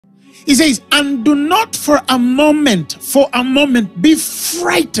He says, and do not for a moment be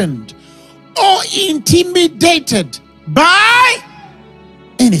frightened or intimidated by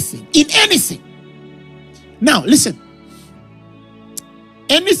anything, in anything. Now, listen.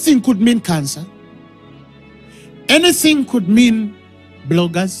 Anything could mean cancer. Anything could mean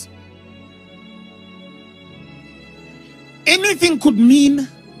bloggers. Anything could mean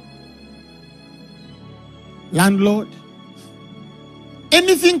landlord.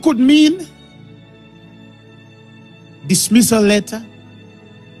 Anything could mean dismissal letter.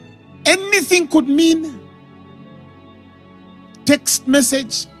 Anything could mean text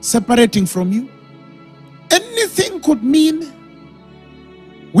message separating from you. Anything could mean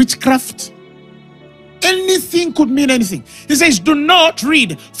witchcraft. Anything could mean anything. He says, do not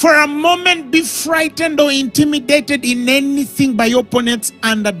read for a moment be frightened or intimidated in anything by your opponents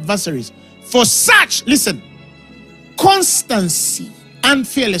and adversaries. For such, listen, constancy and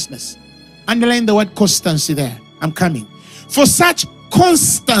fearlessness. Underline the word constancy there. I'm coming. For such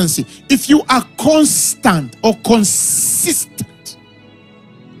constancy, if you are constant or consistent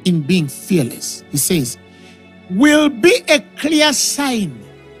in being fearless, he says, will be a clear sign,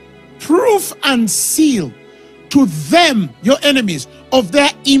 proof and seal to them, your enemies, of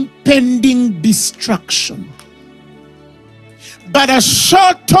their impending destruction. But a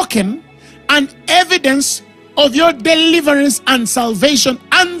sure token and evidence of your deliverance and salvation,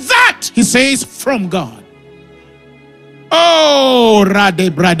 and that, he says, from God. Oh,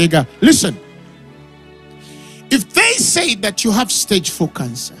 Rade Bradega. Listen. If they say that you have stage 4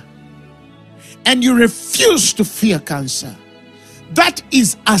 cancer and you refuse to fear cancer, that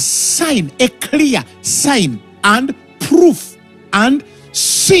is a sign, a clear sign and proof and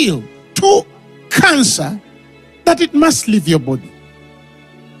seal to cancer that it must leave your body.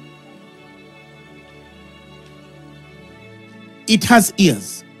 It has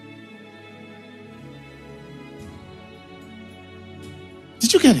ears.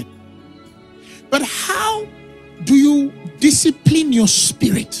 Did you get it? But how do you discipline your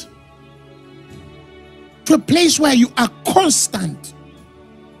spirit to a place where you are constant?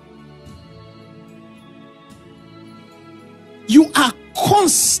 You are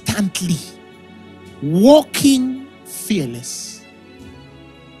constantly walking fearless.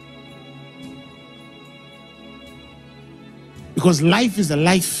 Because life is a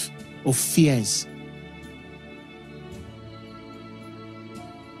life of fears.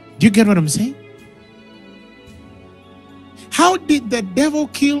 Do you get what I'm saying? How did the devil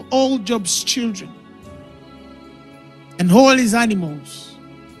kill all Job's children and all his animals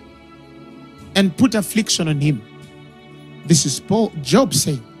and put affliction on him? This is Job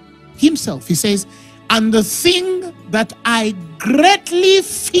saying himself. He says, and the thing that I greatly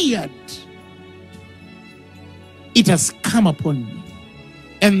feared, it has come upon me.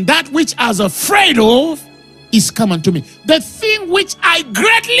 And that which I was afraid of is come unto me. The thing which I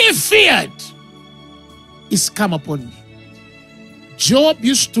greatly feared is come upon me. Job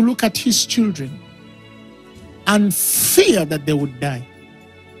used to look at his children and fear that they would die.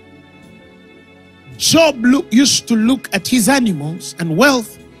 Job used to look at his animals and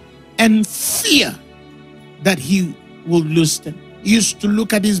wealth and fear that he will lose them. He used to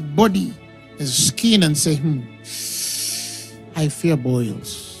look at his body, his skin, and say, I fear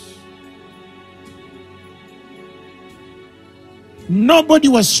boils. Nobody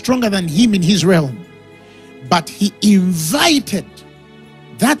was stronger than him in his realm, but he invited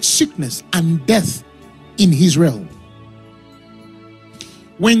that sickness and death in his realm.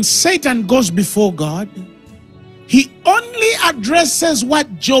 When Satan goes before God, he only addresses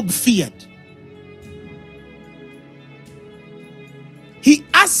what Job feared. He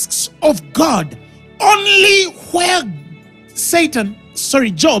asks of God only where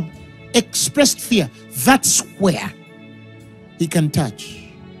Job expressed fear. That's where he can touch.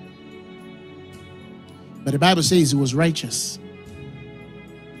 But the Bible says he was righteous.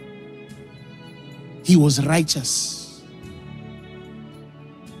 He was righteous.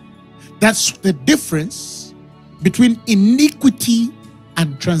 That's the difference between iniquity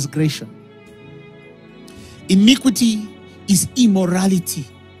and transgression. Iniquity is immorality,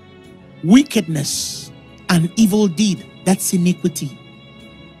 wickedness, and evil deed. That's iniquity.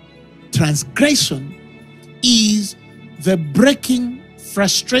 Transgression is the breaking,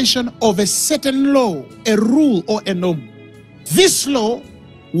 frustration of a certain law, a rule, or a norm. This law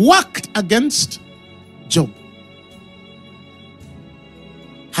worked against Job.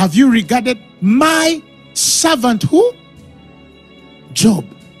 Have you regarded my servant who? Job.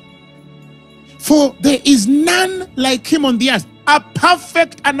 For there is none like him on the earth, a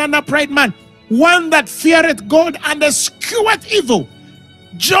perfect and an upright man, one that feareth God and escheweth evil.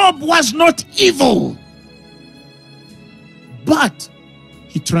 Job was not evil, but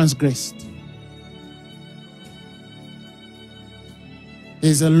he transgressed.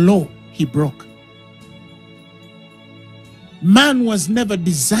 There's a law he broke. Man was never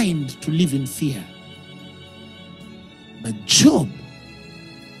designed to live in fear. But Job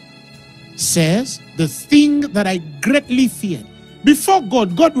says, the thing that I greatly feared. Before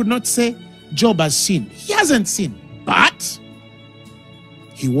God, God would not say Job has sinned. He hasn't sinned. But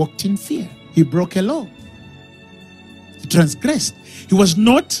he walked in fear. He broke a law. He transgressed. He was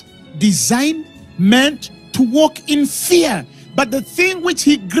not designed, meant to walk in fear. But the thing which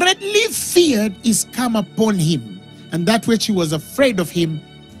he greatly feared is come upon him. And that which he was afraid of him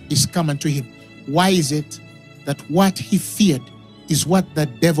is come unto him. Why is it that what he feared is what the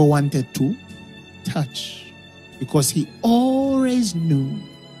devil wanted to touch? Because he always knew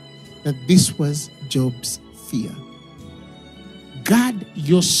that this was Job's fear. Guard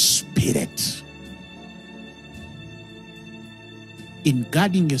your spirit. In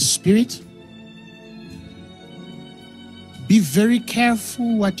guarding your spirit, be very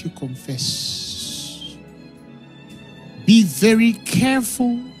careful what you confess. Be very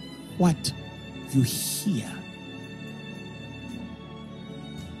careful what you hear.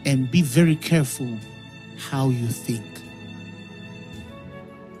 And be very careful how you think.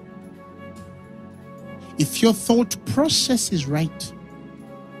 If your thought process is right,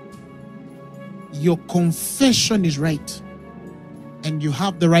 your confession is right, and you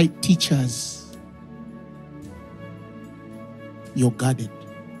have the right teachers, you're guarded.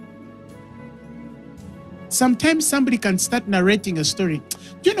 Sometimes somebody can start narrating a story.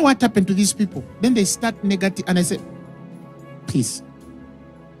 Do you know what happened to these people? Then they start negative, and I said, please,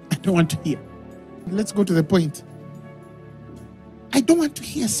 I don't want to hear. Let's go to the point. I don't want to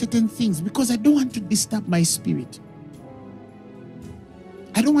hear certain things because I don't want to disturb my spirit.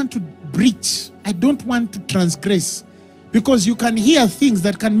 I don't want to breach. I don't want to transgress, because you can hear things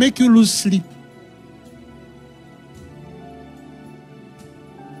that can make you lose sleep.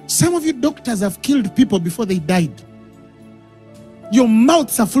 Some of you doctors have killed people before they died. Your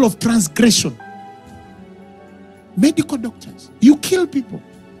mouths are full of transgression. Medical doctors, you kill people.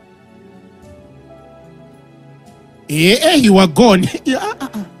 You are gone.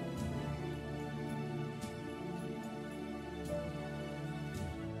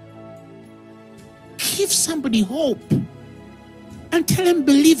 Give somebody hope and tell them,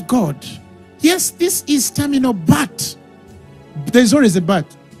 believe God. Yes, this is terminal, but there's always a but.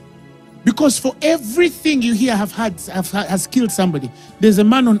 Because for everything you hear has killed somebody, there's a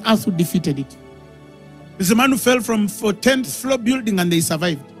man on earth who defeated it. There's a man who fell from a 10th floor building and they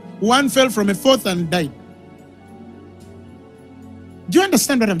survived. One fell from a 4th and died. Do you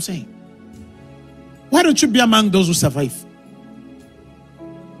understand what I'm saying? Why don't you be among those who survive?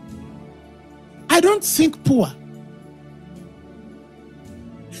 I don't think poor.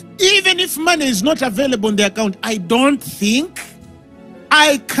 Even if money is not available in the account, I don't think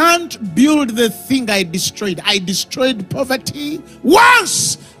I can't build the thing I destroyed. I destroyed poverty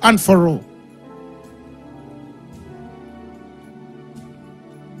once and for all.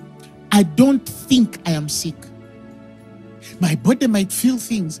 I don't think I am sick. My body might feel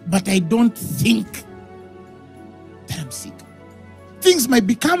things, but I don't think that I'm sick. Things might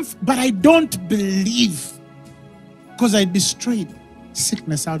become, but I don't believe, because I destroyed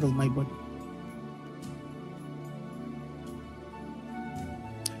sickness out of my body.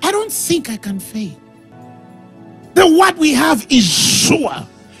 I don't think I can fail. The what we have is sure.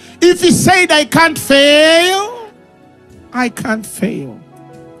 If he said I can't fail, I can't fail.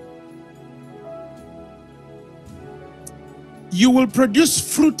 You will produce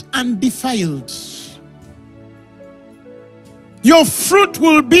fruit undefiled. Your fruit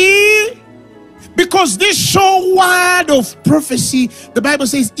will be, because this sure word of prophecy, the Bible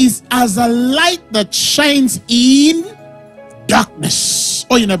says, is as a light that shines in darkness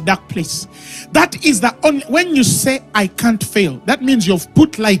or in a dark place. That is the only, when you say I can't fail, that means you've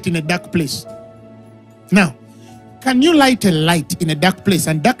put light in a dark place. Now, can you light a light in a dark place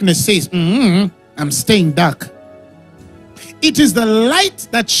and darkness says, I'm staying dark? It is the light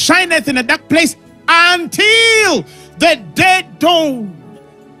that shineth in a dark place until the day dawn,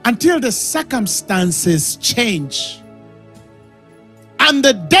 until the circumstances change and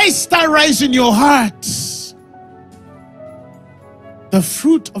the day start rising in your heart. The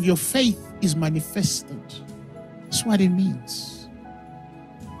fruit of your faith is manifested. That's what it means.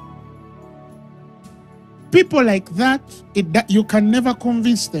 People like that, you can never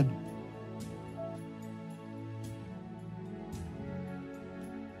convince them.